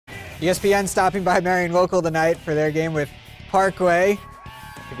ESPN stopping by Marion Local tonight for their game with Parkway.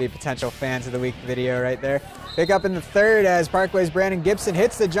 Could be potential fans of the week video right there. Pick up in the third as Parkway's Brandon Gibson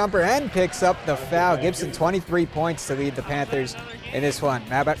hits the jumper and picks up the foul. Gibson 23 points to lead the Panthers in this one.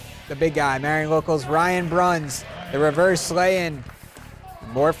 How about the big guy, Marion Local's Ryan Bruns, the reverse lay-in.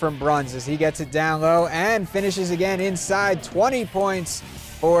 More from Bruns as he gets it down low and finishes again inside. 20 points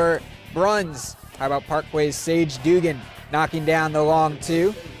for Bruns. How about Parkway's Sage Dugan knocking down the long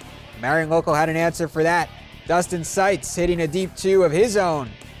two? Marion Local had an answer for that. Dustin Seitz hitting a deep two of his own.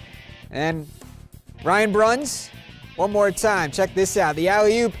 And Ryan Bruns, one more time. Check this out. The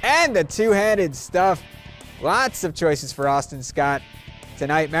alley-oop and the two-handed stuff. Lots of choices for Austin Scott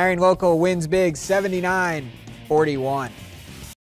tonight. Marion Local wins big, 79-41.